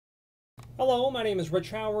Hello, my name is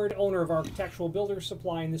Rich Howard, owner of Architectural Builders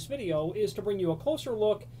Supply, and this video is to bring you a closer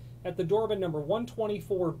look at the Dorbin number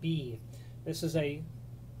 124B. This is a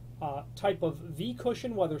type of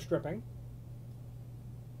V-cushion weather stripping.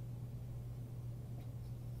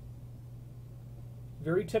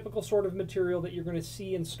 Very typical sort of material that you're going to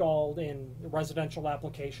see installed in residential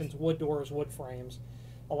applications, wood doors, wood frames.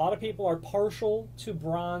 A lot of people are partial to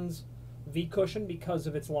bronze V-cushion because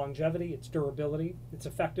of its longevity, its durability, its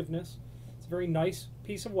effectiveness. It's a very nice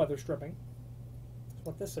piece of weather stripping. That's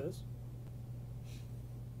what this is.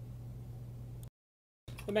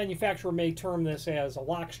 The manufacturer may term this as a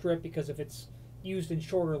lock strip because if it's used in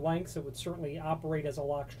shorter lengths, it would certainly operate as a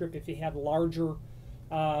lock strip. If you had larger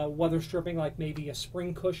weather stripping, like maybe a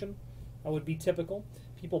spring cushion, that would be typical.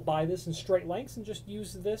 People buy this in straight lengths and just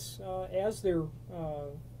use this as their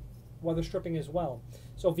weather stripping as well.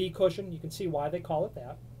 So V-cushion, you can see why they call it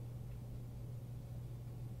that.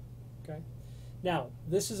 Okay. Now,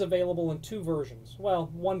 this is available in two versions. Well,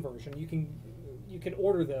 one version. You can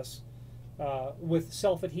order this with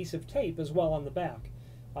self-adhesive tape as well on the back.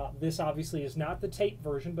 This obviously is not the tape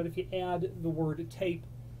version, but if you add the word tape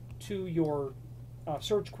to your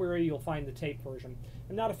search query, you'll find the tape version.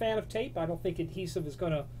 I'm not a fan of tape. I don't think adhesive is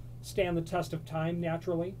going to stand the test of time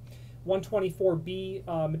naturally.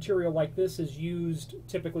 124B material like this is used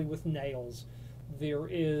typically with nails. There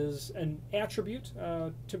is an attribute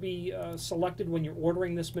to be selected when you're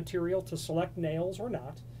ordering this material to select nails or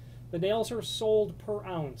not. The nails are sold per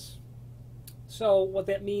ounce. So what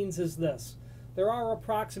that means is this. There are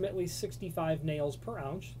approximately 65 nails per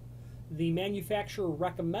ounce. The manufacturer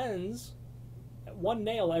recommends one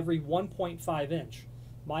nail every 1.5 inch.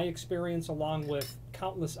 My experience, along with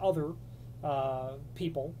countless other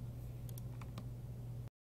people,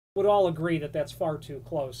 would all agree that that's far too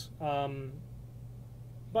close.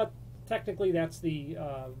 But technically that's the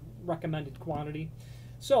recommended quantity.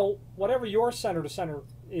 So whatever your center to center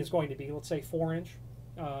is going to be, let's say 4 inch,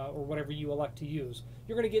 or whatever you elect to use,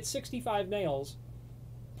 you're going to get 65 nails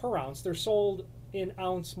per ounce. They're sold in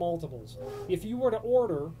ounce multiples. If you were to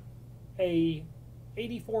order a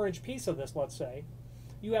 84-inch piece of this, let's say,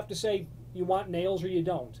 you have to say you want nails or you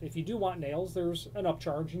don't. If you do want nails, there's an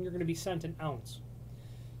upcharge and you're going to be sent an ounce.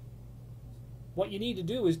 What you need to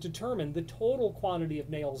do is determine the total quantity of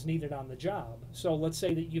nails needed on the job. So let's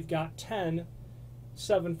say that you've got 10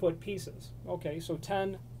 7-foot pieces. Okay, so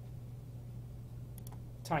 10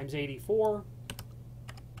 times 84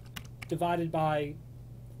 divided by,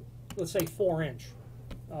 let's say 4 inch,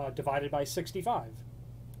 divided by 65.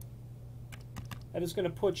 That is going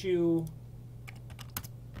to put you,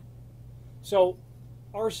 so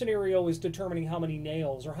our scenario is determining how many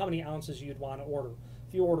nails or how many ounces you'd want to order.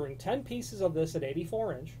 If you're ordering 10 pieces of this at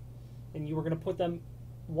 84 inch, and you were going to put them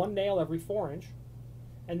one nail every 4 inch,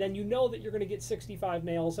 and then you know that you're going to get 65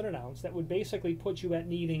 nails in an ounce, that would basically put you at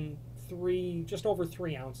needing just over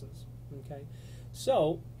 3 ounces. Okay,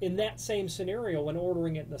 so in that same scenario, when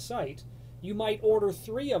ordering it in the site, you might order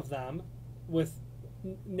 3 of them with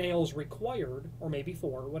nails required, or maybe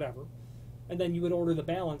 4, whatever, and then you would order the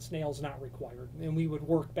balance nails not required, and we would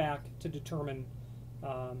work back to determine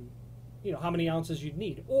how many ounces you'd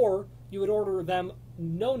need. Or you would order them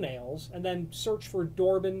no nails and then search for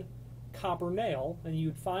Dorbin copper nail, and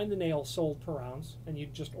you'd find the nail sold per ounce, and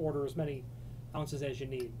you'd just order as many ounces as you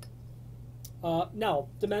need. Now,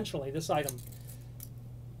 dimensionally, this item,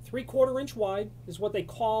 3/4 inch wide is what they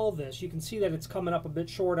call this. You can see that it's coming up a bit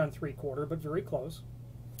short on 3/4, but very close.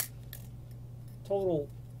 Total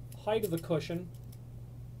height of the cushion,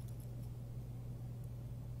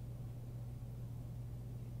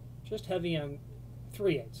 just heavy on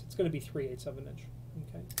 3/8. It's going to be 3/8 of an inch.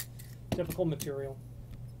 Okay, typical material.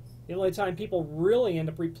 The only time people really end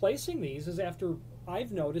up replacing these is after,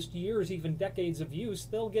 I've noticed, years, even decades of use,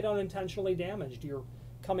 they'll get unintentionally damaged. You're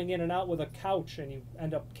coming in and out with a couch and you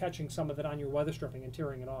end up catching some of it on your weather stripping and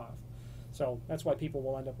tearing it off. So that's why people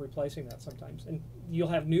will end up replacing that sometimes. And you'll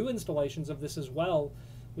have new installations of this as well.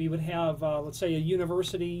 We would have, let's say, a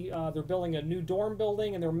university, they're building a new dorm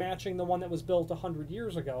building and they're matching the one that was built 100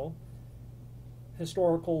 years ago.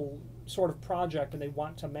 Historical sort of project, and they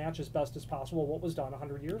want to match as best as possible what was done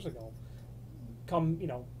 100 years ago.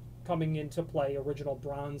 Coming into play, original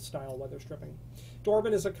bronze style weather stripping.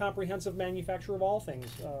 Dorbin is a comprehensive manufacturer of all things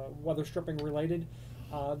weather stripping related.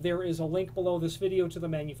 There is a link below this video to the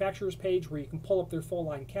manufacturer's page where you can pull up their full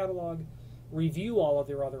line catalog, review all of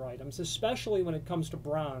their other items, especially when it comes to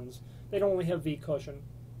bronze. They don't only have V-cushion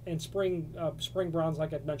and spring bronze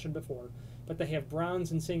like I'd mentioned before, but they have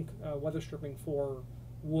bronze and zinc weather stripping for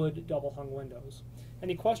wood double hung windows.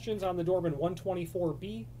 Any questions on the Dorbin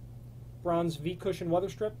 124B? bronze V-cushion weather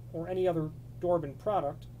strip, or any other Dorbin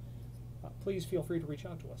product, please feel free to reach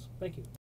out to us. Thank you.